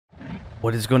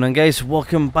What is going on, guys?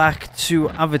 Welcome back to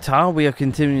Avatar. We are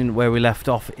continuing where we left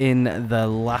off in the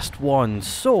last one.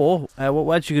 So what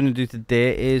we're actually going to do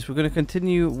today is we're going to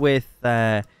continue with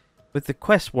the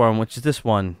quest one, which is this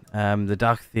one, the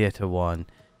Dark Theater one.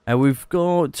 We've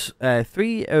got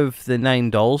 3 of the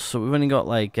 9 dolls, so we've only got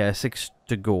like 6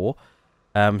 to go.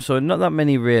 So not that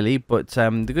many really, but they're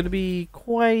going to be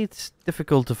quite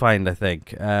difficult to find, I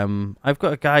think. I've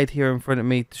got a guide here in front of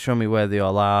me to show me where they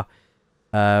all are.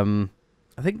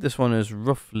 I think this one is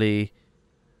roughly,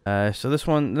 so this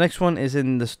one, the next one is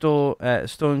in the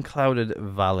stone clouded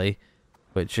valley,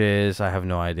 which is, I have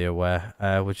no idea where,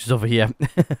 which is over here,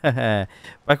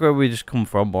 back where we just come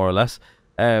from, more or less.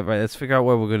 Right, let's figure out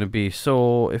where we're going to be.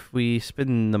 So if we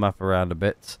spin the map around a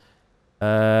bit,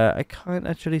 I can't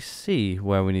actually see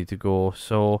where we need to go.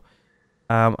 So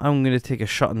I'm going to take a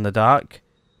shot in the dark,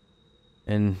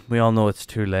 and we all know it's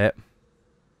too late.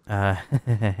 Bad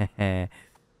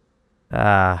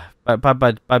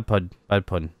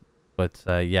pun. But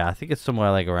yeah, I think it's somewhere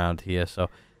like around here. So I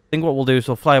think what we'll do is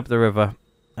we'll fly up the river,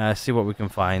 see what we can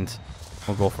find.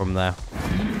 We'll go from there.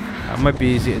 It might be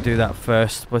easy to do that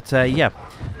first, but yeah.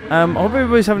 I hope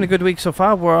everybody's having a good week so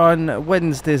far. We're on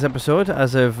Wednesday's episode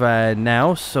as of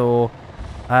now, so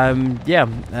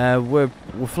yeah, we're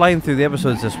flying through the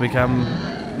episodes this week.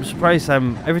 I'm surprised.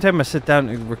 Every time I sit down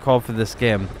to record for this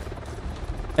game,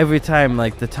 every time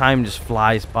like the time just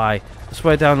flies by. I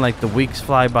swear down, like the weeks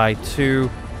fly by too.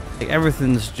 Like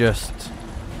everything's just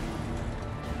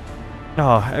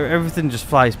everything just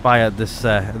flies by at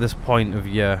this point of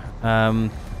year.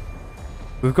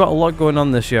 We've got a lot going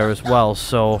on this year as well,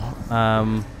 so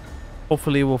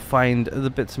hopefully we'll find other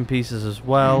bits and pieces as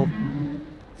well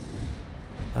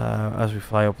as we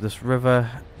fly up this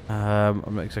river.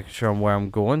 I'm not exactly sure on where I'm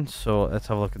going, so let's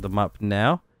have a look at the map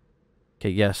now.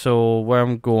 Okay, yeah, so where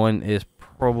I'm going is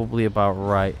probably about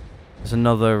right. There's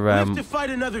another live to fight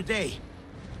another day.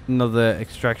 Another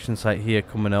extraction site here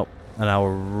coming up on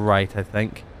our right, I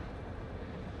think.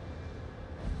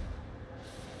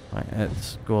 Right,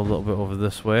 let's go a little bit over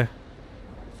this way.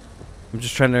 I'm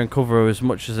just trying to uncover as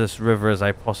much of this river as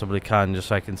I possibly can, just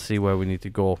so I can see where we need to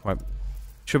go. Right,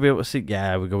 should be able to see. Yeah,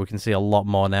 there we go. We can see a lot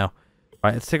more now.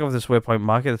 Right, let's take off this waypoint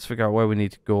marker. Let's figure out where we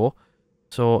need to go.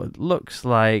 So it looks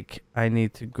like I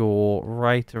need to go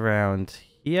right around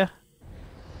here,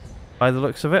 by the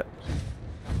looks of it.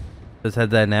 Let's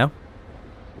head there now.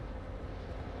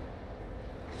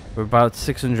 We're about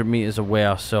 600 meters away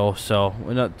or so, so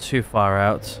we're not too far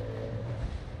out.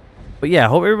 But yeah,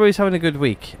 hope everybody's having a good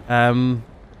week.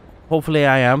 Hopefully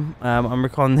I am. I'm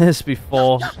recording this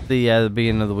before the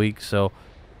beginning of the week, so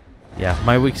yeah,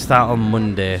 my weeks start on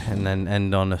Monday and then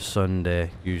end on a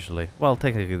Sunday usually. Well,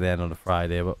 technically they end on a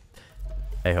Friday, but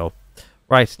hey ho.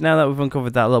 Right, now that we've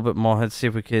uncovered that a little bit more, let's see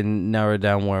if we can narrow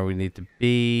down where we need to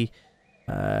be.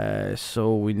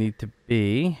 So we need to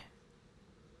be...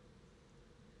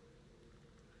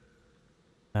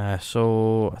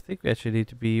 so I think we actually need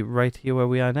to be right here where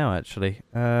we are now, actually.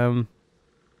 I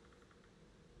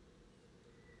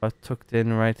tucked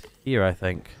in right here, I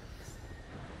think.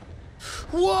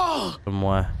 Whoa!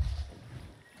 Somewhere.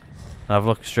 And I've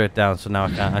looked straight down, so now I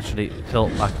can't actually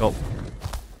tilt back up.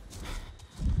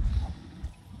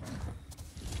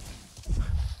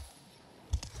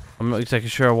 I'm not exactly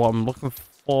sure what I'm looking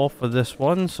for this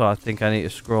one, so I think I need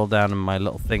to scroll down in my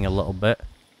little thing a little bit.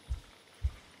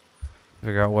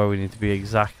 Figure out where we need to be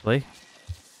exactly.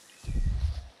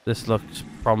 This looks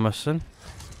promising.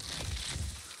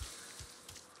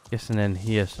 Guessing in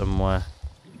here somewhere.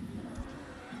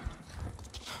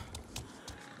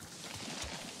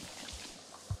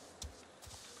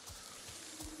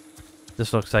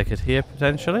 This looks like it here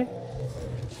potentially.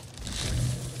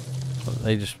 But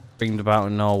they just bringed about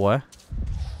in nowhere.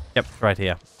 Yep, right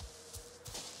here.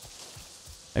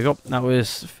 There you go. That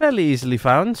was fairly easily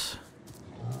found.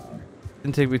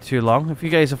 Didn't take me too long. If you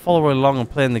guys are following along and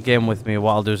playing the game with me,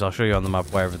 what I'll do is I'll show you on the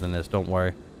map where everything is. Don't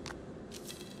worry.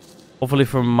 Hopefully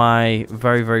from my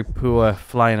very, very poor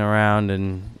flying around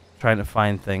and trying to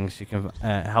find things, you can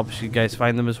help you guys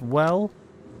find them as well.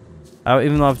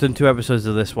 Even though I've done 2 episodes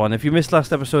of this one. If you missed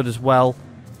last episode as well,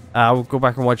 I'll go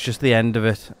back and watch just the end of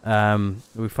it.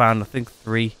 We found, I think,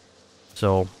 3.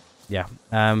 So, yeah.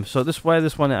 So where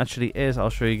this one actually is, I'll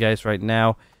show you guys right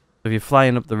now. So if you're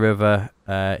flying up the river,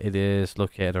 it is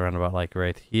located around about like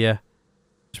right here.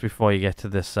 Just before you get to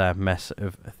this mess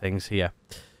of things here.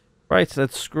 Right,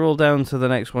 let's scroll down to the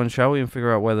next one, shall we? And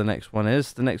figure out where the next one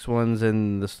is. The next one's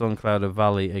in the Stone Clouded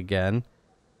Valley again.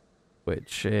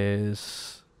 Which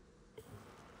is...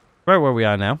 right where we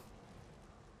are now.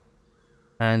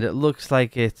 And it looks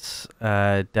like it's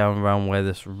down around where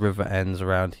this river ends,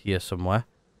 around here somewhere.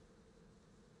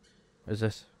 What is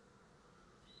this?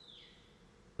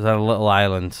 Is that a little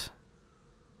island?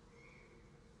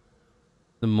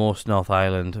 The most North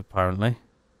Island, apparently.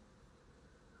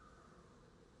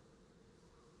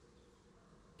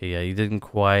 Okay, yeah, you didn't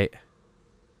quite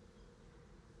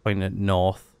point it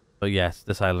north. But yes,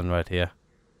 this island right here.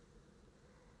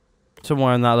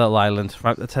 Somewhere on that little island.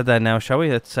 Right, let's head there now, shall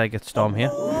we? Let's get Storm here.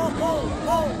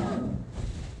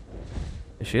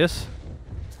 Here she is.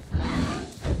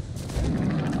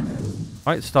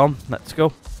 Right, Storm, let's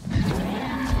go.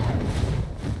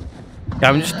 Yeah,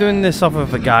 I'm just doing this off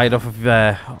of a guide off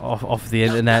the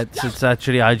internet. It's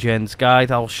actually IGN's guide.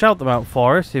 I'll shout them out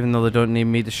for it, even though they don't need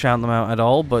me to shout them out at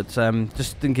all. But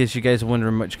just in case you guys are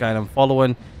wondering which guide I'm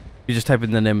following, you just type in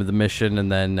the name of the mission,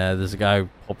 and then there's a guy who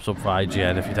pops up for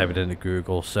IGN if you type it into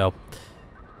Google. So,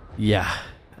 yeah,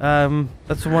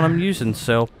 that's the one I'm using.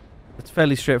 So, it's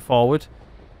fairly straightforward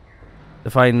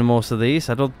to find most of these.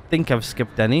 I don't think I've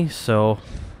skipped any, so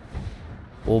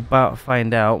we'll about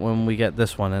find out when we get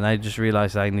this one. And I just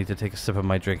realized I need to take a sip of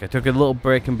my drink. I took a little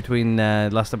break in between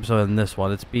last episode and this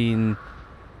one. It's been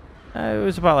it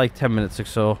was about like 10 minutes or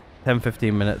so,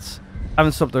 10-15 minutes. I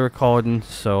haven't stopped the recording,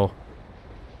 so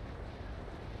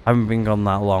I haven't been gone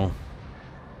that long.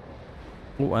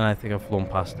 Oh, and I think I've flown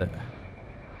past it.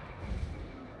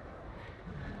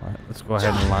 Right, let's go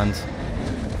ahead and land.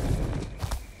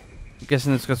 I'm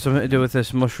guessing it's got something to do with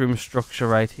this mushroom structure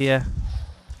right here.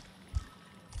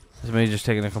 Is me just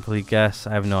taking a complete guess?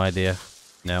 I have no idea.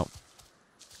 No.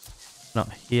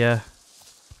 Not here.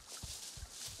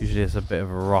 Usually it's a bit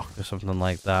of a rock or something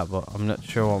like that, but I'm not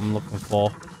sure what I'm looking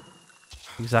for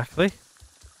exactly.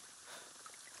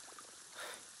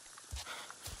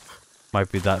 Might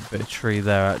be that bit of tree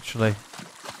there, actually.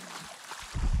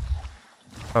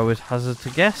 If I would hazard to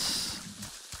guess.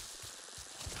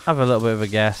 Have a little bit of a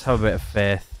guess. Have a bit of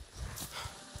faith.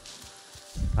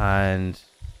 And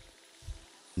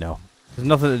no. There's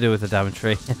nothing to do with the damn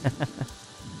tree.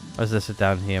 Or is this it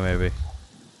down here, maybe?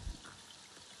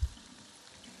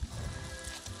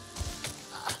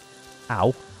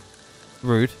 Ow.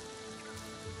 Rude.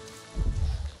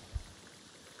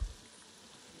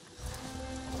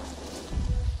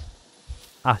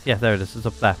 Ah, yeah, there it is. It's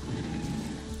up there.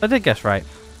 I did guess right.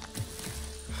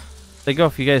 There you go.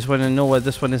 If you guys want to know where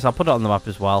this one is, I'll put it on the map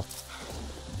as well.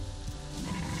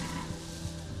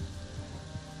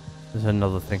 There's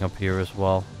another thing up here as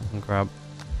well. I can grab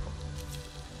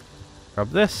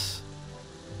this.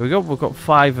 Here we go. We've got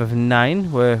 5 of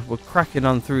 9. We're cracking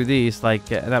on through these like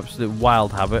an absolute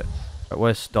wild habit. Right,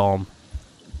 where's Storm?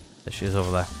 There she is over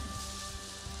there.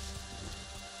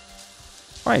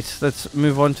 Right, let's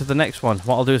move on to the next one.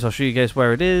 What I'll do is I'll show you guys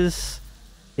where it is.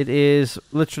 It is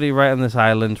literally right on this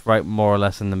island, right more or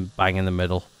less in the bang in the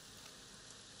middle.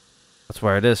 That's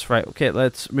where it is. Right, okay,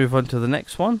 let's move on to the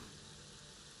next one.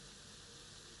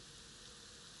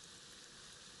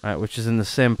 Right, which is in the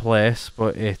same place,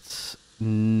 but it's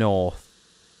north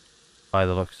by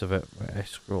the looks of it. Right, I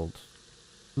scrolled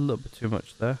a little bit too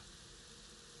much there.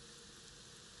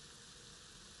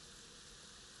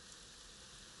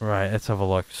 Right, let's have a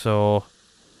look. So,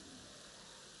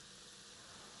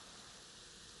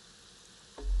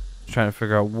 trying to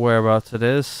figure out whereabouts it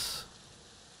is.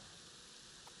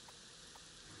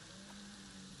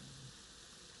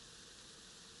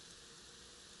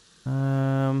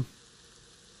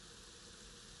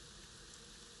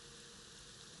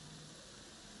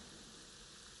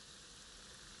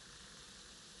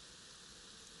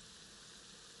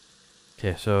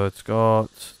 Okay, so it's got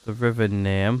the river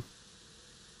name.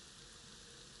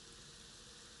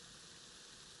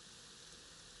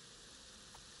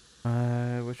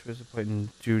 Which was it pointing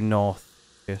due north?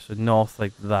 Okay, so north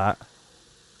like that.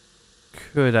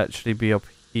 Could actually be up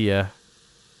here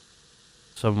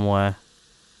somewhere.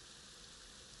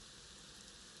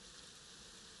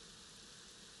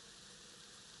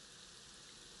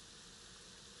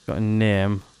 Got a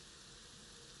name.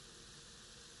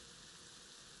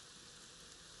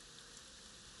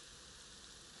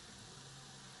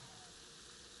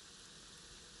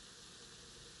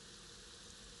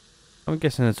 I'm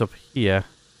guessing it's up here.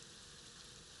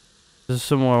 This is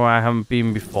somewhere where I haven't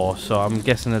been before, so I'm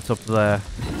guessing it's up there.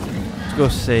 Let's go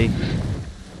see.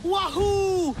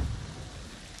 Wahoo!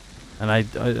 And I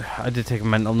did take a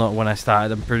mental note when I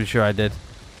started. I'm pretty sure I did.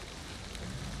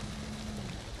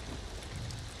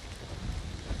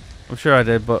 I'm sure I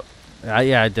did, but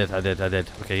yeah, I did.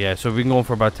 Okay, yeah. So we've been going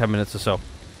for about 10 minutes or so.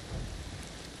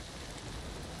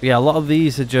 But yeah, a lot of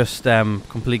these are just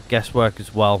complete guesswork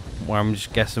as well, where I'm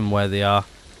just guessing where they are.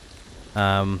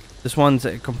 This one's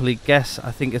a complete guess.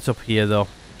 I think it's up here though.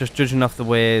 Just judging off the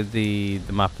way the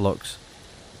map looks.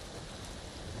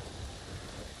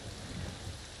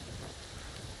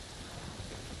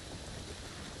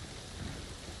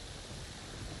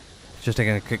 Just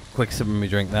taking a quick sip of my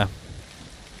drink there.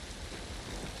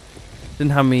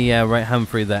 Didn't have me right hand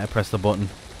free there. I pressed the button.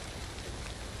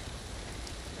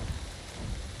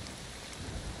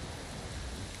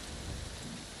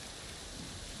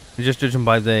 Just judging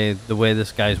by the way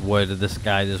this guy's worded this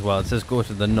guide as well, it says go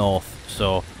to the north,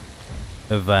 so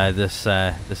of this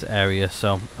area.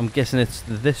 So I'm guessing it's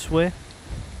this way.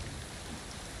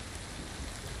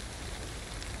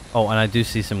 Oh, and I do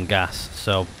see some gas.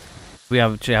 So if we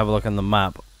actually have a look on the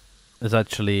map, there's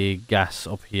actually gas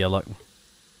up here. Look,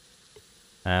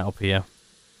 up here.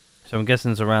 So I'm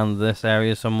guessing it's around this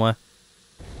area somewhere.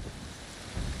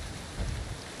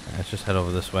 Let's just head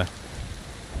over this way.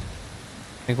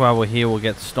 I think while we're here we'll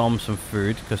get Storm some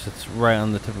food because it's right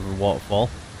on the tip of a waterfall.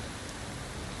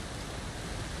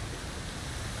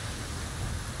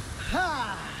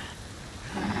 Come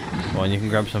on, you can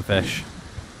grab some fish.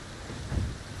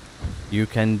 You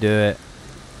can do it.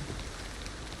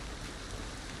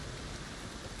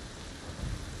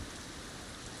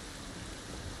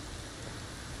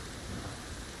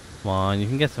 Come on, you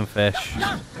can get some fish.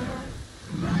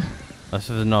 Unless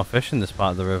there's no fish in this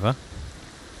part of the river.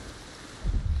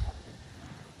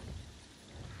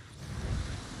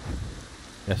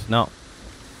 Guess not.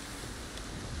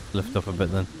 Lift up a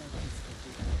bit then.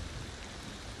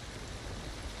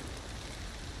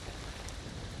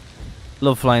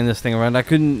 Love flying this thing around. I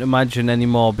couldn't imagine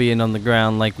anymore being on the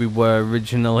ground like we were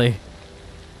originally.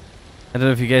 I don't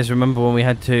know if you guys remember when we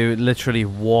had to literally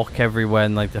walk everywhere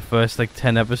in like the first like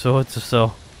 10 episodes or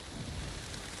so.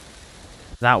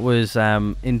 That was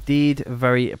indeed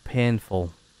very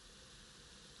painful.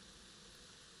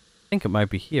 I think it might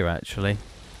be here actually.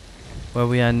 Where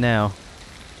we are now.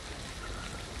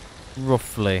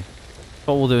 Roughly.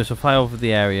 What we'll do is we'll fly over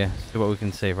the area, see what we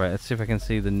can see. Right, let's see if I can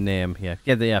see the name here.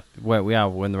 Yeah, where we are,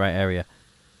 we're in the right area.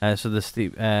 So the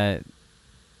steep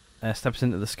steps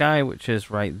into the sky, which is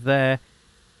right there.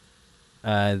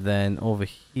 Then over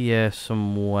here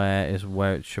somewhere is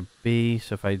where it should be.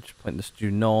 So if I just point this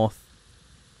due north.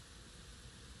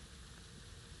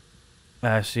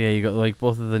 So yeah, you got like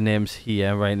both of the names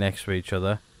here, right next to each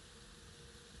other.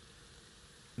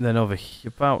 Then over here,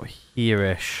 about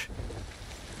here-ish,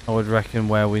 I would reckon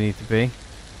where we need to be.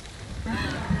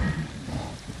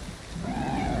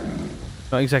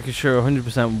 Not exactly sure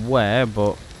 100% where,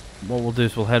 but what we'll do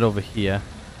is we'll head over here.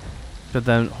 Should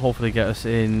then hopefully get us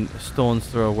in a stone's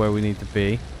throw where we need to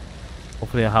be.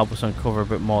 Hopefully it'll help us uncover a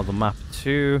bit more of the map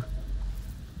too.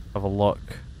 Have a look.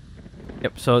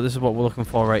 Yep, so this is what we're looking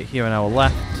for right here on our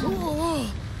left.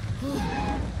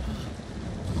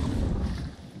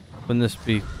 Wouldn't this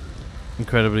be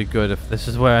incredibly good if this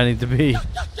is where I need to be?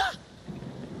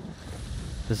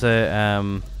 There's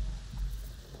a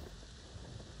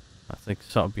I think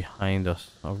sort of behind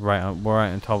us. We're right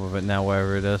on top of it now,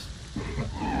 wherever it is.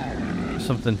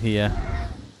 Something here.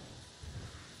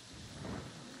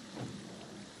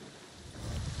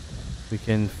 We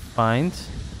can find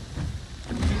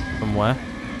somewhere.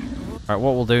 Alright,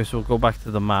 what we'll do is we'll go back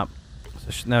to the map.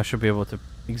 So now should be able to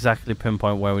exactly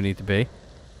pinpoint where we need to be.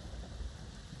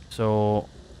 So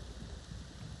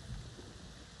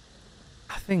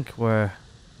I think we're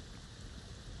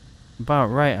about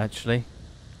right actually.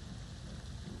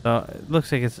 So it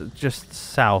looks like it's just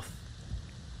south.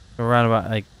 Around about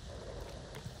like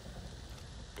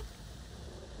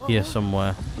here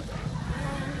somewhere.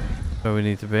 Where we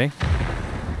need to be.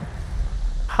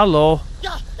 Hello.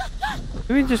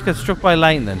 Did we just get struck by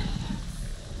lightning?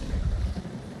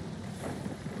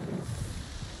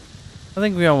 I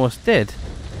think we almost did.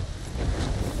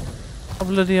 How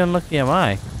bloody unlucky am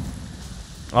I?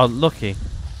 Oh, lucky.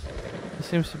 There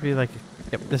seems to be like...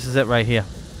 Yep, this is it right here.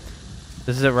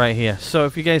 This is it right here. So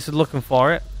if you guys are looking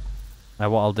for it, what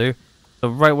I'll do. So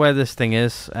right where this thing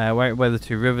is, right where the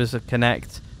two rivers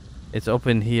connect, it's up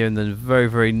in here in the very,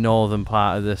 very northern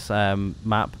part of this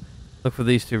map. Look for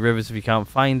these two rivers if you can't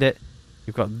find it.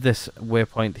 You've got this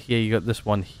waypoint here, you got this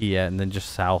one here, and then just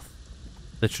south.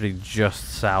 Literally just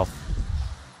south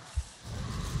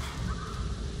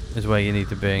is where you need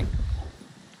to be.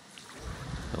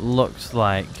 It looks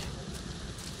like...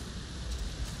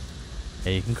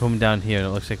 Yeah, you can come down here and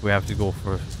it looks like we have to go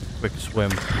for a quick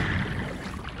swim.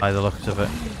 By the looks of it.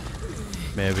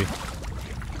 Maybe.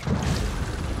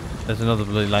 There's another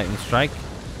bloody lightning strike.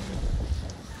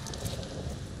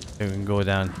 Okay, we can go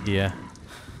down here.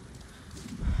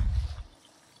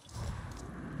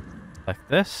 Like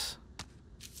this.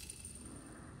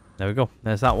 There we go.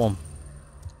 There's that one.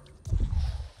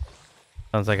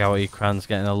 Sounds like our Ekran's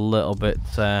getting a little bit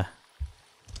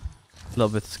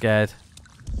scared.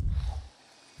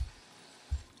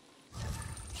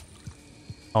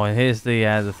 Oh, and here's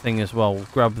the thing as well. We'll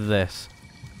grab this.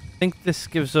 I think this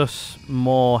gives us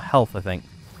more health, I think.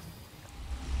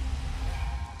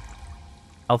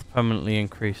 Health permanently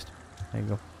increased. There you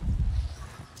go.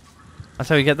 That's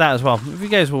how we get that as well. If you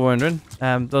guys were wondering,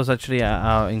 those actually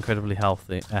are incredibly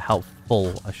healthy.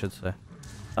 Helpful, I should say.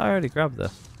 I already grabbed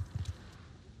this.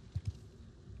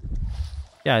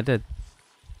 Yeah, I did.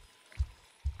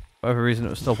 For whatever reason,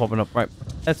 it was still popping up. Right,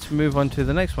 let's move on to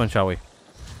the next one, shall we?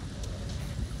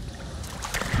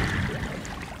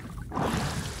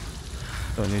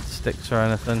 Don't need sticks or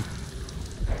anything.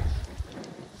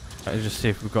 Let's just see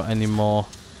if we've got any more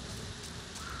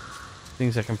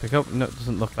things I can pick up. No, it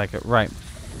doesn't look like it. Right.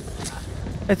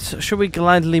 Should we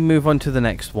gladly move on to the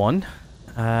next one?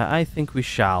 I think we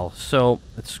shall. So,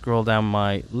 let's scroll down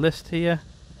my list here.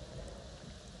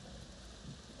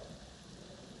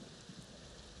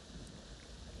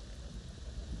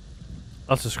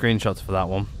 Lots of screenshots for that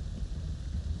one.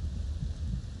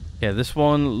 Yeah, this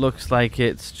one looks like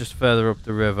it's just further up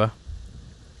the river.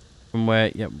 From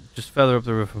where, yeah, just further up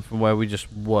the river from where we just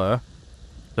were.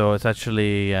 So it's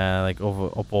actually like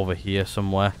up over here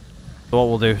somewhere. So what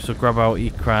we'll do is we'll grab our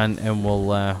Ekran and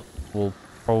we'll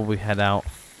probably head out.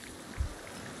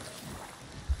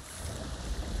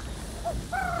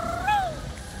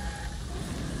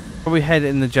 Probably head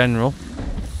in the general.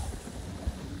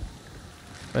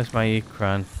 Where's my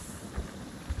Ekran?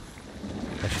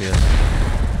 There she is.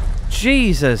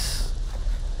 Jesus!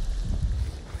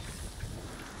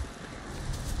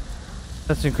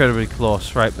 That's incredibly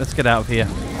close. Right, let's get out of here.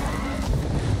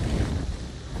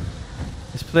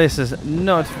 This place is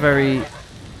not very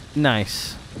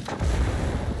nice.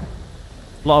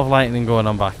 A lot of lightning going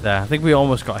on back there. I think we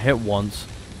almost got hit once.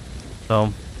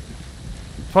 So,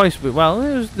 twice.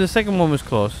 Well, the second one was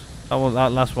close. That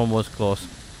last one was close.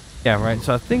 Yeah, right.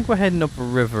 So I think we're heading up a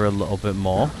river a little bit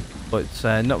more, but it's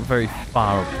not very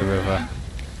far up the river.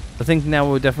 I think now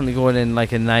we're definitely going in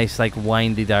like a nice, like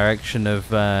windy direction of,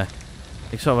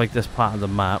 like sort of like this part of the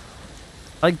map.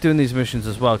 I like doing these missions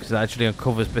as well because it actually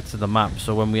uncovers bits of the map.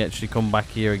 So when we actually come back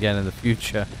here again in the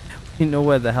future, we know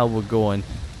where the hell we're going.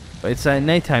 But it's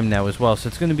nighttime now as well, so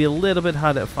it's going to be a little bit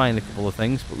harder to find a couple of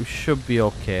things, but we should be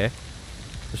okay.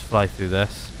 Just fly through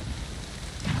this.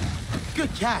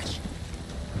 Good catch.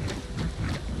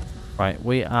 Right,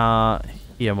 we are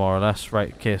here more or less.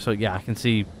 Right, okay, so yeah, I can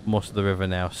see most of the river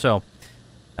now. So,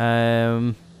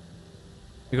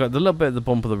 you've got the little bit of the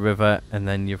bump of the river, and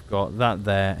then you've got that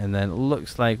there, and then it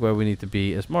looks like where we need to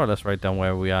be is more or less right down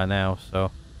where we are now.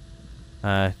 So,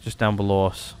 just down below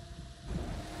us.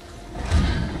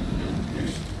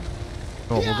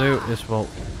 So what we'll do is we'll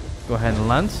go ahead and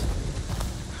land.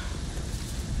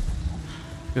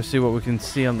 Go see what we can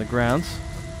see on the ground.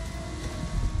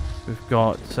 We've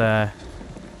got guys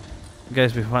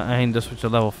behind us which are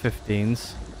level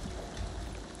 15s.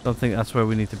 Don't think that's where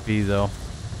we need to be though.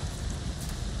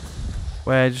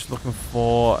 We're just looking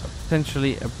for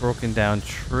potentially a broken down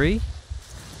tree.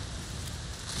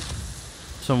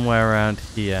 Somewhere around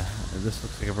here. This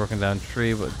looks like a broken down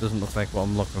tree, but it doesn't look like what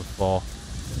I'm looking for.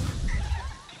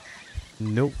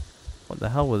 Nope. What the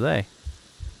hell were they?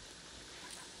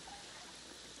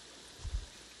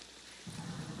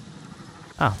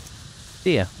 Ah,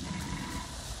 deer.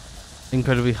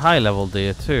 Incredibly high level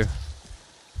deer too.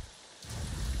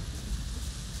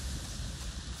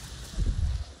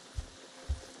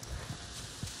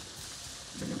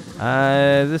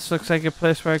 This looks like a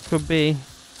place where I could be.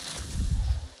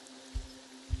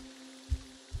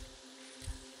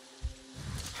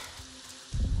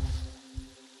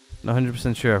 Not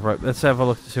 100% sure. Right, let's have a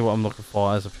look to see what I'm looking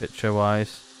for as a picture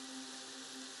wise.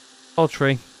 Tall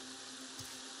tree.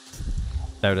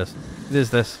 There it is. It is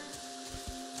this.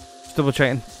 Just double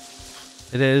checking.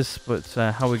 It is, but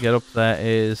how we get up there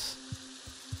is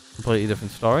a completely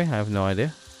different story. I have no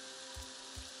idea.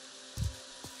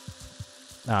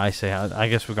 Ah, I see. I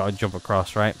guess we've got to jump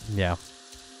across, right? Yeah.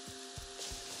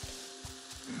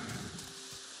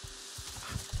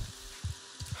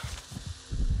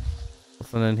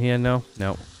 Nothing in here? No?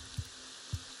 No.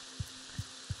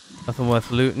 Nothing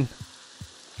worth looting.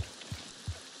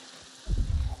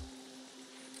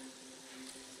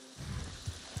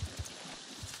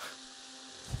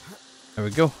 There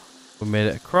we go. We made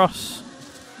it across.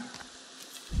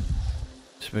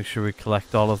 Just make sure we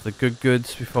collect all of the good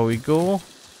goods before we go.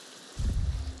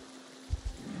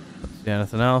 Don't see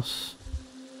anything else.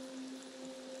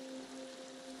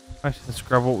 Right, let's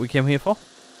grab what we came here for.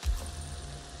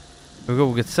 we go.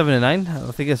 We get 7 and 9.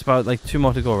 I think it's about like 2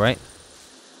 more to go, right?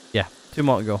 Yeah, 2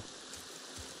 more to go.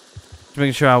 Just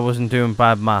making sure I wasn't doing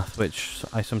bad math, which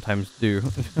I sometimes do.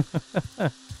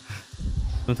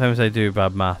 Sometimes I do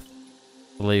bad math.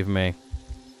 Believe me.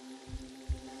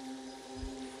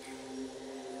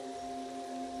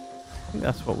 I think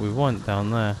that's what we want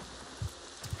down there.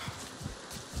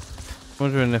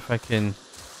 Wondering if I can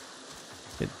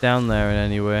get down there in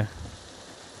any way.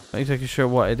 Not exactly sure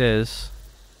what it is.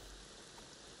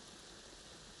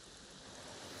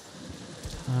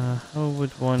 How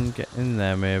would one get in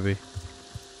there, maybe?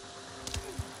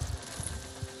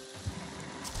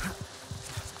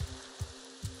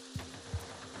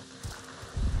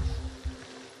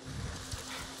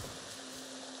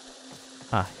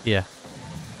 Ah, yeah.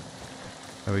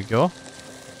 There we go.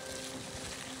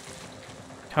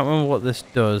 Can't remember what this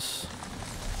does.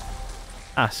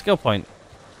 Ah, skill point.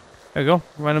 There we go.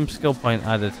 Random skill point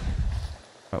added.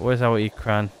 Right, where's our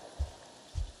Ekran?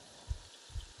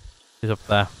 He's up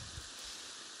there.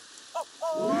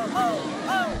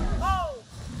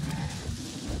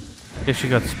 Guess she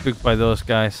got spooked by those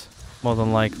guys. More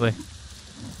than likely.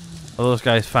 Well, those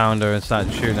guys found her and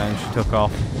started shooting at her and she took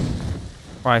off.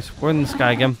 Right, we're in the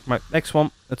sky again. Right, next one.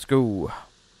 Let's go.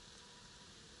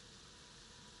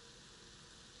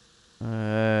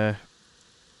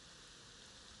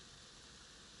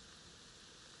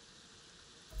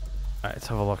 Right, let's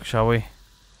have a look, shall we?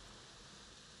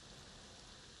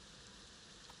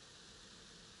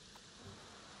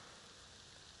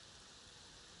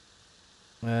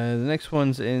 The next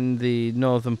one's in the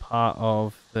northern part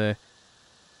of the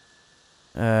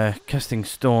casting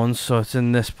stones, so it's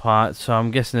in this part. So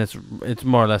I'm guessing it's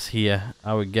more or less here,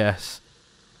 I would guess.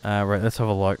 Right, let's have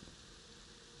a look.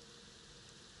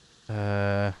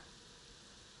 So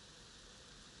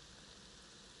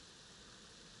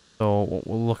what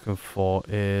we're looking for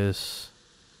is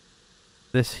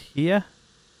this here.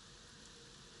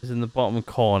 Is in the bottom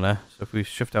corner. So if we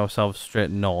shift ourselves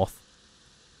straight north,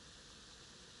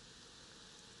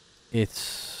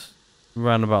 it's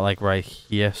around about like right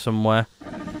here somewhere.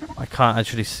 I can't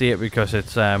actually see it because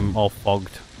it's all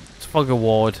fogged. It's fog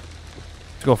award.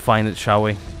 Let's go find it, shall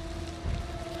we?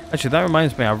 Actually, that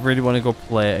reminds me, I really want to go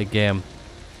play a game.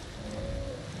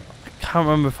 I can't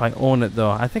remember if I own it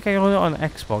though. I think I own it on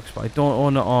Xbox, but I don't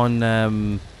own it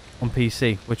on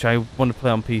PC, which I want to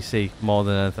play on PC more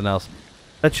than anything else.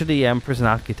 Actually, Prison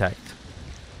Architect.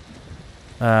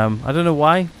 I don't know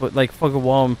why, but like Fog of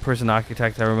War and Prison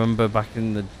Architect, I remember back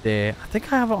in the day. I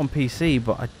think I have it on PC,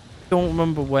 but I don't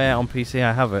remember where on PC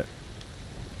I have it.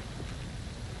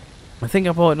 I think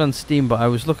I bought it on Steam, but I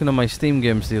was looking at my Steam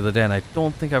games the other day, and I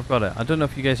don't think I've got it. I don't know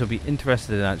if you guys will be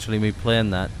interested in actually me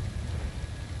playing that.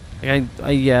 Like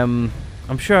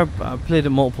I'm sure I've played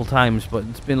it multiple times, but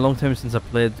it's been a long time since I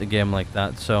played a game like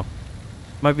that, so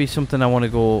might be something I want to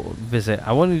go visit.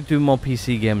 I want to do more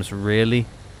PC games, really.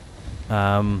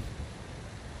 I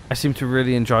seem to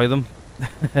really enjoy them,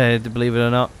 to believe it or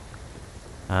not.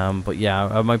 But yeah,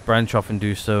 I might branch off and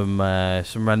do some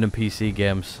random PC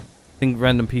games. I think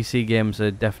random PC games are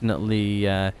definitely,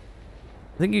 I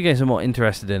think you guys are more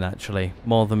interested in, actually,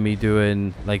 more than me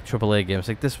doing like AAA games.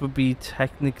 Like this would be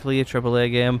technically a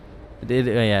AAA game.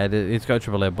 Yeah, it's got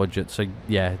a AAA budget, so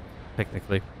yeah,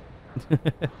 technically.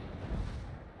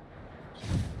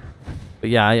 But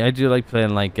yeah, I do like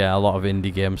playing like a lot of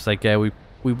indie games. Like we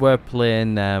were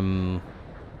playing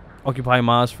Occupy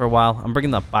Mars for a while. I'm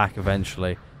bringing that back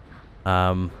eventually.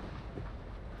 I'm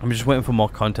just waiting for more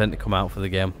content to come out for the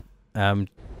game.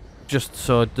 Just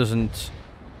so it doesn't,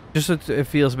 just so it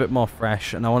feels a bit more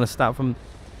fresh. And I want to start from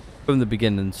the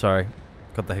beginning. Sorry,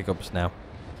 got the hiccups now.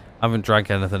 I haven't drank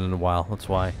anything in a while. That's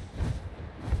why.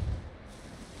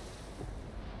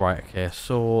 Right. Okay.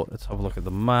 So let's have a look at the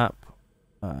map.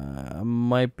 I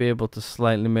might be able to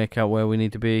slightly make out where we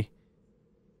need to be.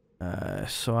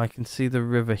 So I can see the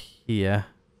river here.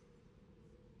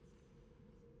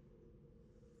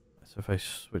 So if I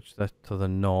switch that to the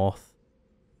north,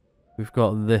 we've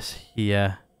got this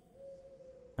here.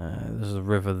 There's a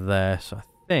river there. So I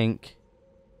think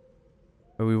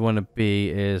where we want to be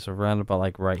is around about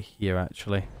like right here,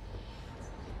 actually.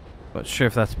 Not sure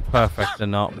if that's perfect or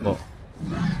not, but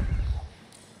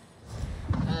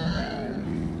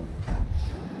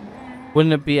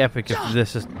wouldn't it be epic if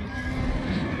this is...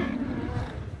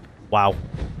 Wow.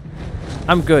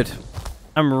 I'm good.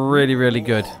 I'm really, really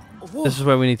good. This is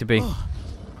where we need to be.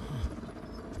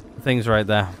 Things right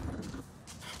there.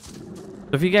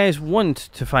 So if you guys want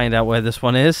to find out where this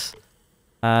one is,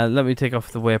 let me take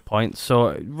off the waypoint.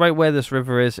 So right where this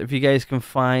river is, if you guys can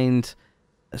find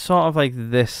sort of like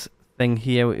this thing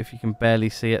here, if you can barely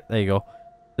see it, there you go.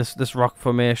 This rock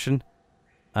formation.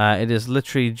 It is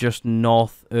literally just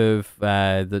north of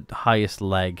the highest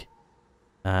leg.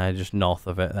 Just north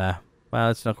of it there.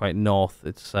 Well, it's not quite north.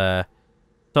 It's sort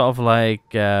of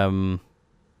like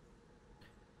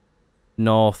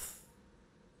northwest.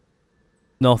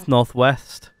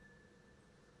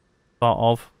 Sort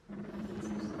of.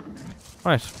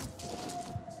 Right.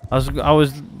 I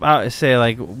was about to say,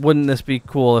 like, wouldn't this be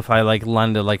cool if I like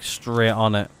landed like straight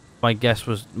on it? My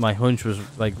hunch was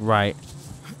like right.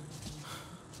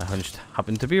 My hunch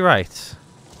happened to be right.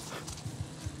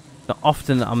 Not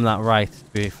often I'm that right, to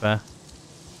be fair.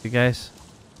 You guys.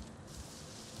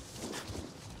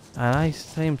 And I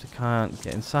seem to can't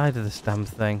get inside of this damn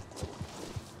thing.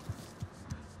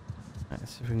 Right,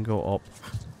 let's see if we can go up.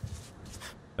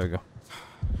 There we go.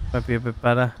 Might be a bit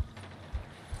better.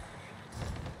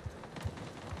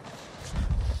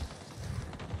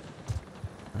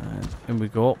 And in we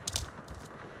go.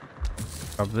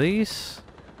 Grab these.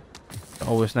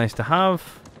 Always nice to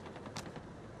have.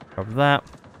 Grab that.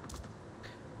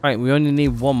 Right, we only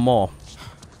need one more.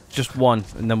 Just one,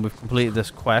 and then we've completed this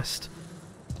quest.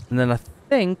 And then I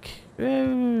think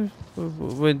we're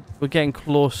getting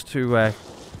close to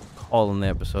calling the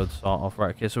episode, sort of.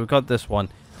 Right, okay, so we've got this one.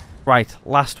 Right,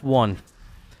 last one.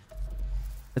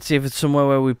 Let's see if it's somewhere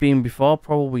where we've been before.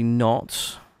 Probably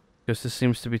not, because this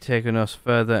seems to be taking us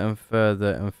further and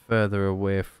further and further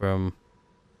away from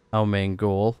our main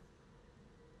goal.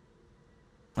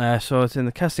 So it's in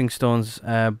the Casting Stones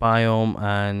biome,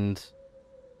 and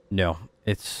no,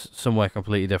 it's somewhere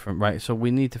completely different. Right, so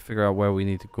we need to figure out where we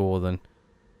need to go then.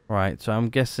 Right, so I'm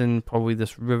guessing probably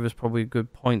this river's probably a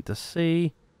good point to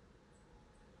see.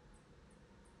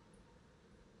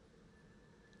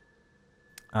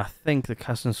 I think the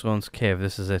Casting Stones cave,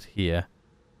 this is it here.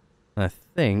 And I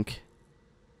think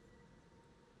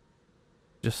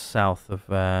just south of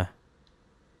the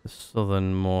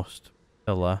southernmost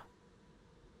pillar.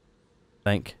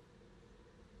 I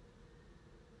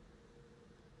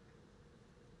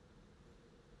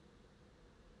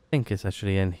think it's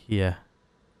actually in here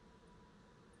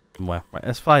somewhere. Right,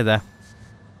 let's fly there.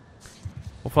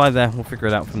 We'll fly there. We'll figure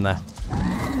it out from there.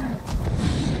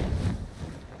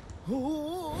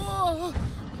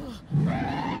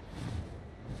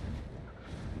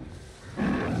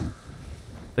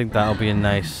 I think that'll be a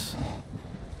nice...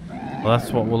 Well,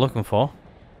 that's what we're looking for.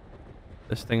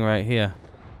 This thing right here.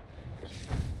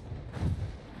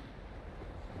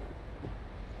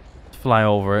 Fly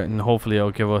over it, and hopefully it'll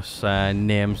give us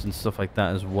names and stuff like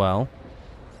that as well.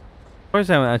 Of course,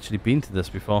 I haven't actually been to this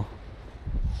before.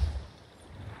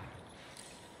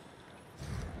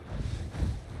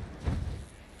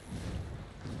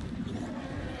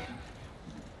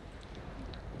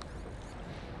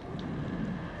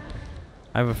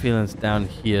 I have a feeling it's down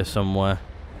here somewhere.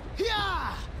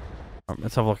 Right,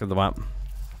 let's have a look at the map.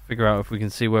 Figure out if we can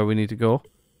see where we need to go.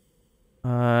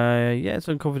 Yeah, it's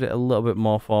uncovered it a little bit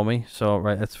more for me. So,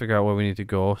 right, let's figure out where we need to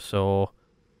go. So,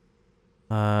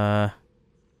 I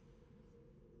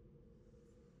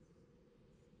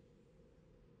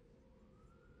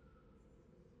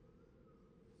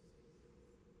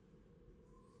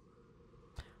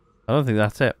don't think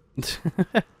that's it. Is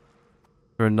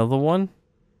there another one?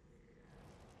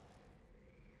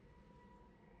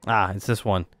 Ah, it's this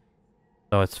one.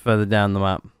 So it's further down the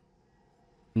map.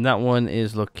 And that one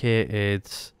is located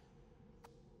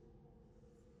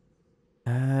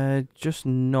just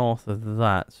north of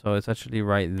that. So it's actually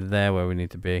right there where we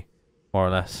need to be, more or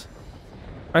less.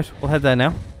 Right, we'll head there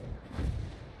now.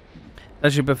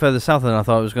 Actually a bit further south than I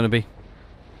thought it was going to be.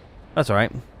 That's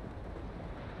alright.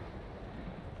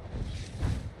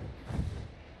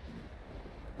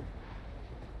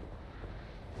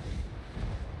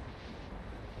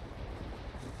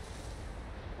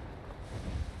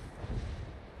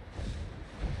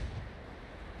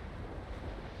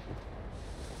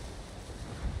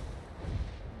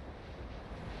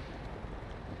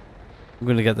 We're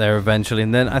going to get there eventually,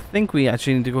 and then I think we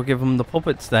actually need to go give them the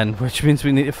puppets then, which means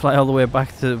we need to fly all the way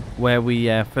back to where we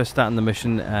first started the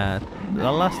mission,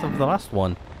 the last of the last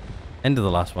one. End of the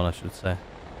last one, I should say.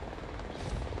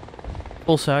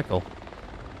 Full circle.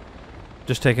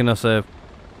 Just taking us an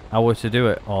hour to do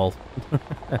it all.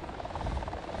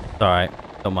 It's alright,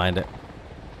 don't mind it.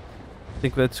 I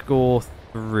think let's go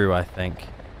through, I think.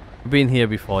 We've been here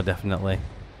before, definitely.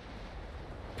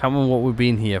 Can't remember what we've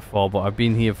been here for, but I've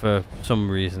been here for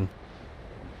some reason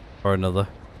or another.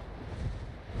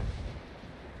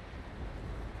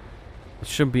 It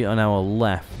should be on our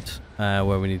left,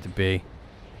 where we need to be.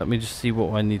 Let me just see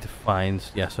what I need to find.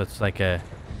 Yeah, so it's like a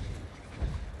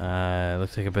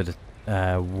looks like a bit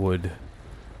of wood.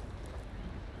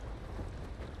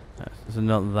 Is it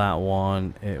not that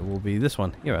one? It will be this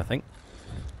one here, I think.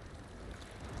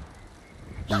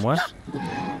 Somewhere.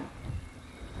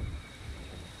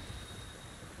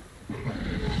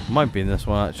 Might be in this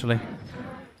one, actually.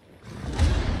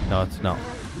 No, it's not.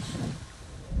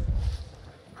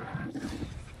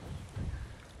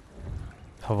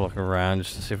 Have a look around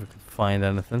just to see if we can find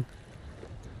anything.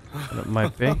 And it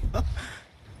might be.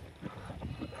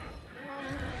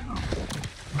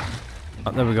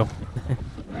 Oh, there we go.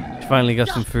 She finally got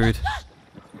some food.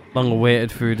 Long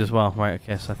awaited food as well. Right,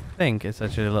 okay, so I think it's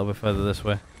actually a little bit further this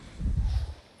way.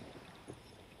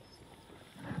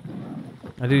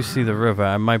 I do see the river.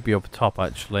 I might be up top,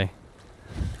 actually.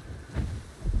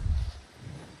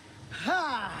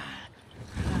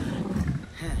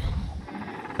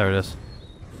 There it is.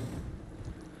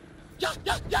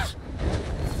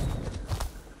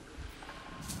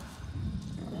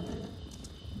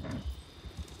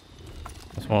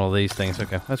 That's one of these things.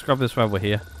 Okay, let's grab this while we're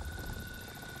here.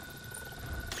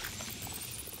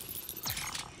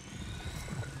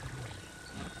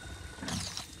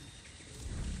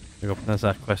 There we go. There's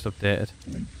that quest updated.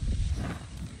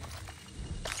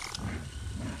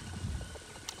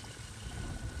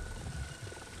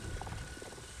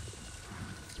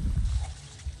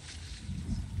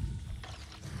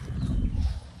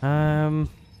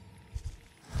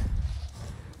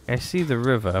 I see the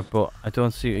river, but I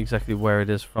don't see exactly where it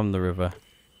is from the river.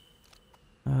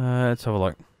 Let's have a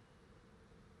look.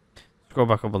 Scroll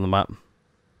back up on the map.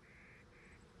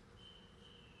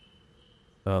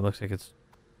 So it looks like it's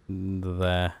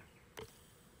there.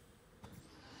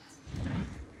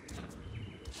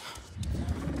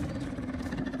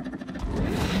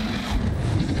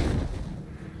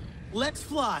 Let's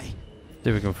fly. See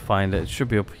if we can find it. It should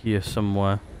be up here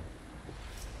somewhere.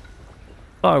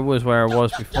 Thought it was where I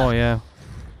was before, yeah.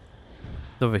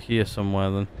 It's over here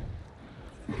somewhere then.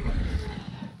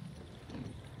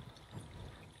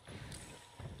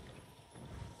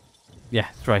 Yeah,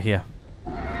 it's right here.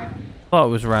 Thought it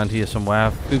was around here somewhere. I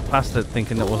flew past it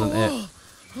thinking that wasn't it.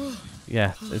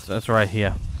 Yeah, it's right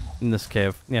here. In this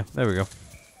cave. Yeah, there we go.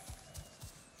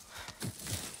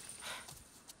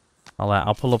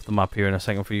 I'll pull up the map here in a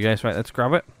second for you guys. Right, let's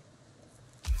grab it.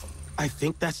 I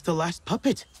think that's the last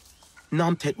puppet.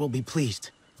 Nomtet will be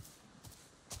pleased.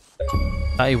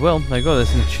 He will. There you go.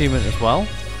 There's an achievement as well,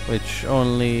 which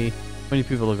only... How many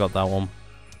people have got that one?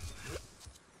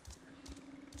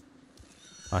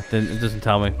 It doesn't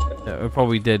tell me. It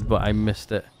probably did, but I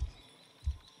missed it.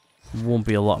 Won't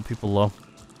be a lot of people though.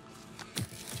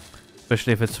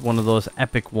 Especially if it's one of those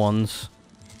epic ones.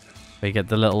 Where you get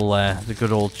the little, the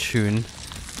good old tune.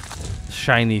 The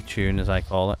shiny tune, as I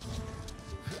call it.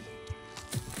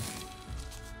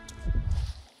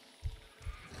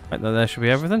 Right, there should be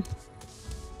everything.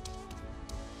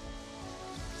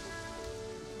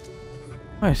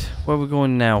 Right, where are we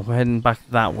going now? We're heading back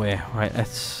that way. Right,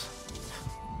 let's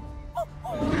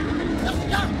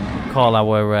call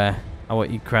our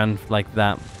Ekran like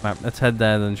that. Right, let's head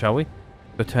there then, shall we?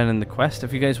 Go turn in the quest.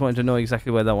 If you guys wanted to know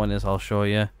exactly where that one is, I'll show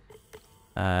you.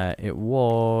 It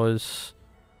was...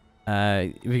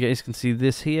 if you guys can see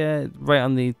this here, right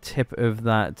on the tip of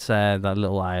that that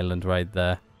little island right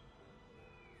there.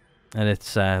 And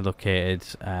it's located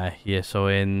here, so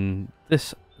in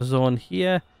this zone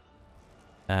here,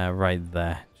 right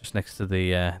there, just next to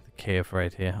the cave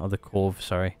right here, or the cove,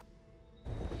 sorry.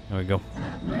 There we go.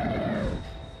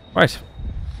 Right.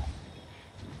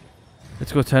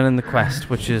 Let's go turn in the quest,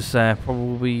 which is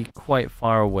probably quite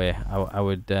far away, I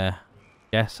would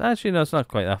guess. Actually, no, it's not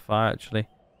quite that far, actually.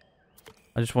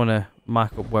 I just want to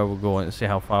mark up where we're going to see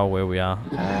how far away we are.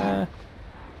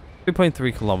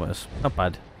 3.3 kilometers, not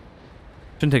bad.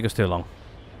 Shouldn't take us too long.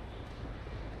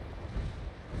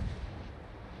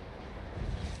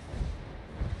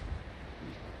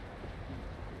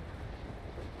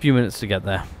 Few minutes to get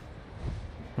there.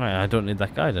 Right, I don't need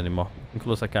that guide anymore. I can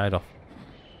close that guide off.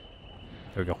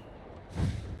 There we go.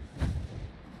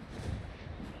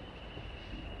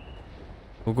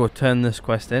 We'll go turn this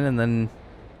quest in, and then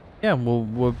yeah,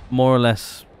 we're more or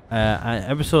less at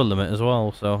episode limit as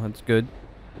well, so it's good.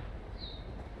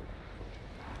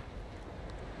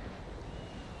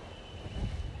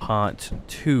 Part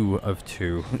 2 of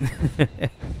 2.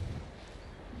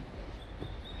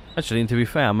 Actually, to be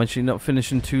fair, I'm actually not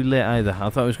finishing too late either. I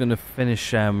thought I was going to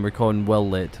finish recording well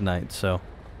late tonight, so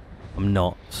I'm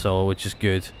not, so which is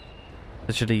good.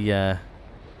 Actually,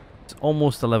 it's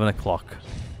almost 11 o'clock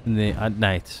at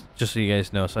night, just so you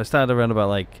guys know. So I started around about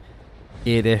like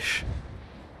 8ish,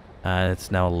 and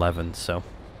it's now 11, so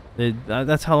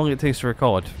that's how long it takes to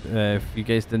record. If you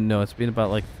guys didn't know, it's been about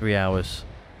like 3 hours.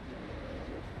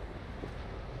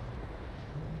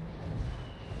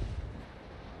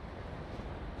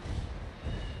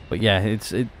 But yeah,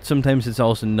 sometimes it's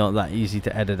also not that easy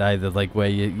to edit either. Like where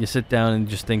you sit down and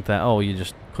just think that, oh, you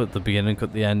just cut the beginning,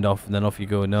 cut the end off, and then off you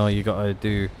go. No, you gotta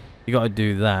do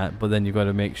that, but then you got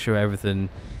to make sure everything.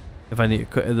 If I need to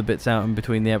cut other bits out in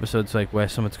between the episodes, like where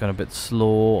something's gone a bit slow,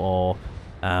 or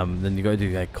then you got to do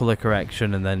like color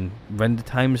correction, and then render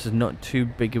times is not too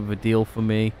big of a deal for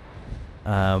me.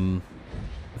 With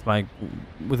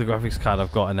the graphics card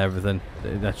I've got and everything,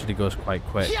 it actually goes quite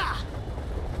quick.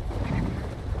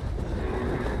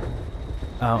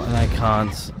 Oh, and I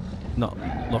can't not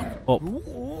look up.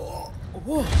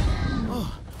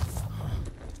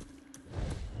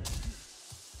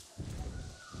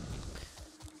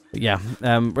 But yeah,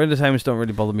 render times don't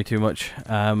really bother me too much.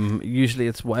 Usually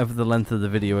it's whatever the length of the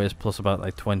video is plus about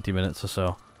like 20 minutes or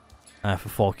so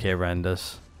for 4K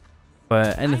renders.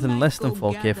 But anything less than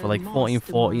 4K for like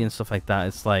 1440 and stuff like that,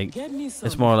 it's like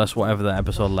it's more or less whatever the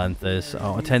episode length is.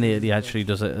 Oh, 1080 actually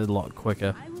does it a lot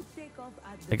quicker,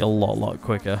 like a lot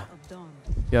quicker.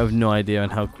 You have no idea on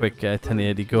how quick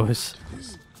 1080 goes.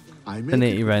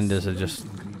 1080 renders are just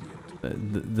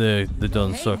they're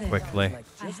done so quickly.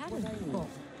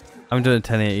 I haven't done a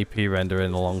 1080p render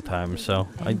in a long time, so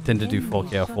I tend to do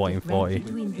 4K or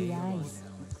 1440.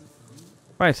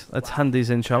 Right, let's hand these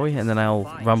in, shall we? And then I'll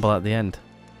ramble at the end.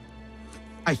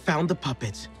 I found the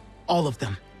puppets. All of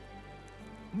them.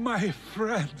 My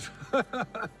friend,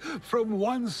 from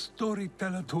one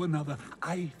storyteller to another,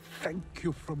 I thank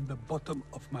you from the bottom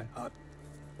of my heart.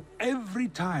 Every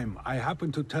time I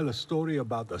happen to tell a story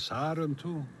about the Siren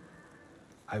too,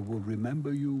 I will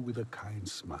remember you with a kind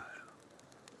smile.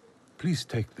 Please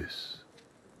take this,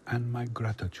 and my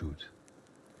gratitude.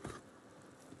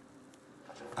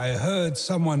 I heard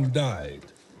someone died.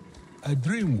 A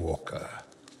dreamwalker,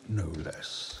 no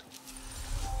less.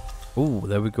 Ooh,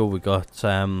 there we go. We got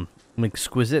an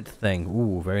exquisite thing.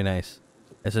 Ooh, very nice.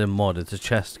 It's a mod. It's a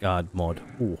chest guard mod.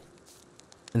 Ooh.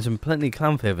 And some plenty of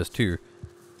clan favors too,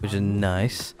 which is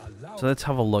nice. So let's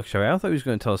have a look, shall we? I thought he was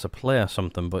going to tell us a play or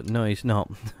something, but no, he's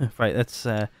not. Right, let's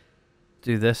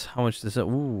do this. How much does it?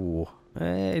 Ooh.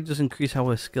 It does increase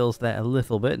our skills there a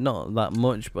little bit. Not that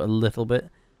much, but a little bit.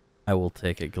 I will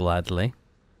take it gladly.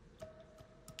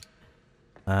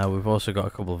 We've also got a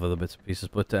couple of other bits and pieces,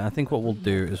 but I think what we'll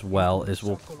do as well is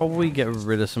we'll probably get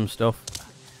rid of some stuff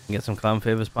and get some clan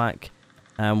favors back.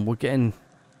 We're getting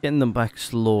them back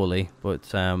slowly,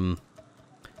 but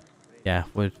yeah,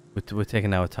 we're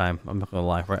taking our time. I'm not gonna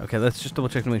lie. Right, okay, let's just double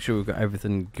check to make sure we've got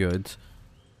everything good.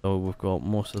 So we've got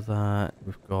most of that.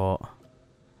 We've got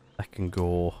that can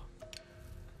go.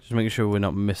 Just making sure we're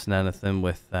not missing anything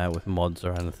with mods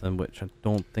or anything, which I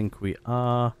don't think we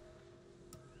are.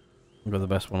 We've got the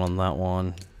best one on that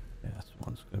one. Yeah, this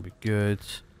one's going to be good.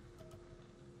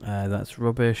 That's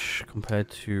rubbish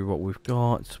compared to what we've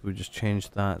got. We just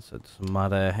changed that, so it doesn't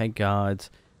matter. Head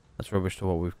guards, that's rubbish to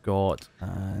what we've got,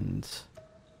 and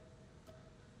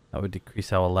that would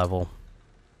decrease our level.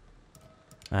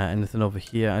 Anything over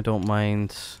here, I don't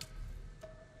mind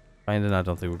finding. I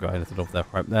don't think we've got anything over there.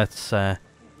 Right, let's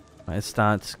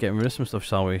start getting rid of some stuff,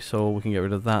 shall we? So we can get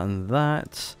rid of that and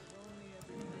that.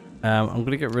 I'm going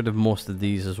to get rid of most of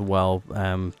these as well,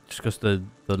 just because the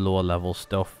lower level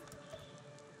stuff.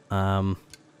 Don't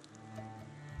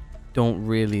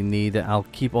really need it. I'll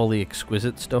keep all the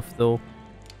exquisite stuff though,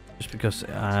 just because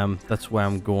that's where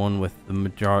I'm going with the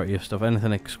majority of stuff.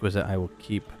 Anything exquisite I will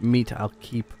keep. Meat I'll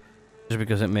keep, just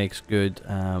because it makes good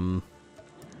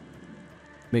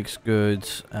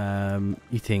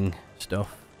eating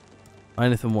stuff.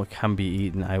 Anything what can be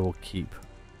eaten I will keep.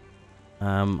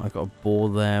 I've got a bow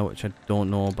there which I don't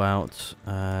know about.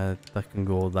 That can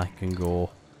go, that can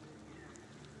go.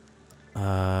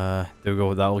 There we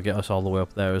go, that will get us all the way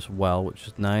up there as well, which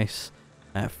is nice.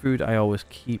 Food I always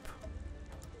keep.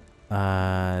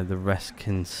 The rest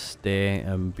can stay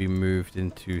and be moved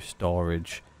into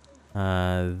storage.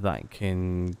 That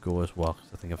can go as well, because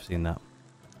I think I've seen that.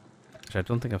 Actually, I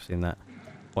don't think I've seen that.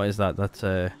 What is that? That's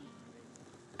a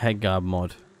head guard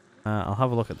mod. I'll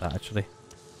have a look at that actually.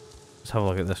 Let's have a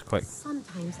look at this quick.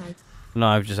 No,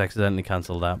 I've just accidentally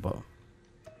cancelled that, but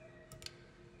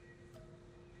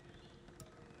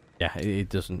yeah, it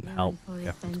doesn't help.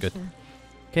 Yeah, it's good.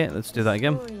 Okay, let's do that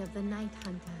again.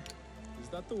 Is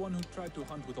that the one who tried to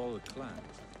hunt with all the clans?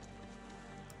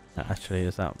 Actually,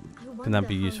 is that? Can that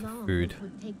be used for food?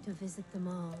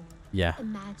 Yeah.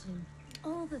 Imagine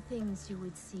all the things you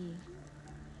would see.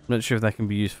 I'm not sure if that can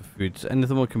be used for food. So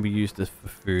anything that can be used as for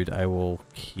food, I will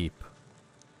keep.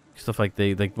 Stuff like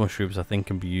mushrooms, I think,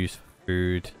 can be used for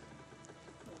food.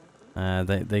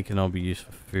 They can all be used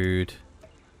for food.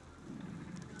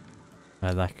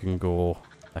 That can go.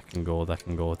 That can go. That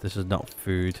can go. This is not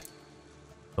food.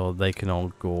 So they can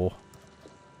all go.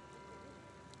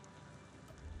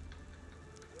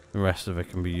 The rest of it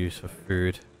can be used for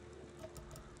food.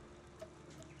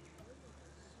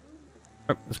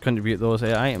 Right, let's contribute those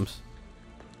items.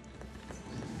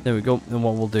 There we go. And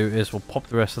what we'll do is we'll pop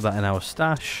the rest of that in our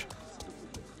stash.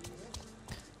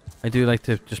 I do like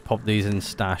to just pop these in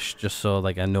stash just so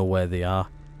like I know where they are.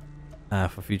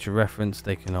 For future reference,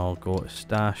 they can all go to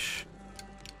stash.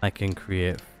 I can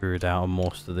create food out of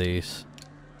most of these.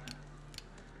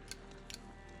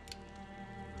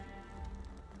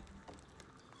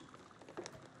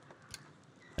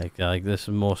 Like this is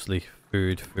mostly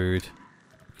food. You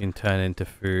can turn into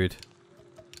food.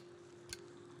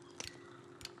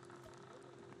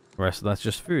 The rest of that's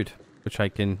just food, which I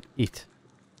can eat.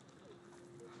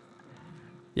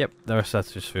 Yep, the rest of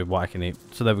that's just food, what I can eat.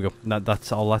 So there we go.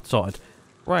 That's all that's sorted.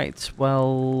 Right,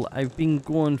 well, I've been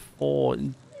going for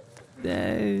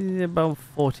about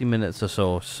 40 minutes or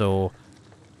so. So,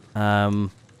 I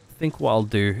think what I'll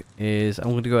do is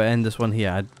I'm going to go end this one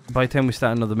here. By the time we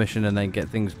start another mission and then get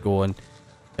things going,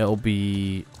 it'll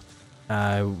be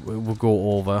we'll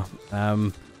go over.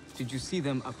 Did you see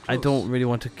them up close? I don't really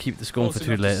want to keep this going for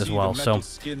too late as well. So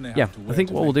yeah, I think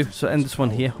what we'll do, so end this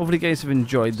one here. Hopefully you guys have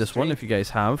enjoyed this one. If you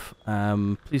guys have,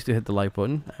 please do hit the like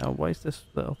button. Why is this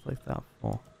lit up like that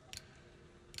for?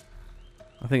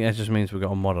 I think that just means we've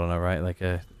got a mod on it, right? Like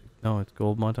no, it's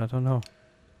gold mod. I don't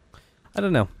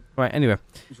know. Right, anyway,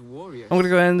 I'm going to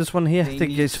go end this one here. Thank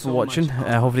you guys for watching.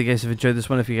 Hopefully you guys have enjoyed this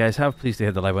one. If you guys have, please do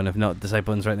hit the like button. If not, the side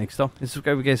button's right next door. And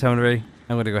subscribe if you guys haven't already.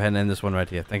 I'm going to go ahead and end this one right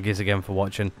here. Thank you guys again for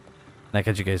watching. And I'll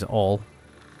catch you guys all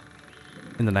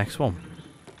in the next one.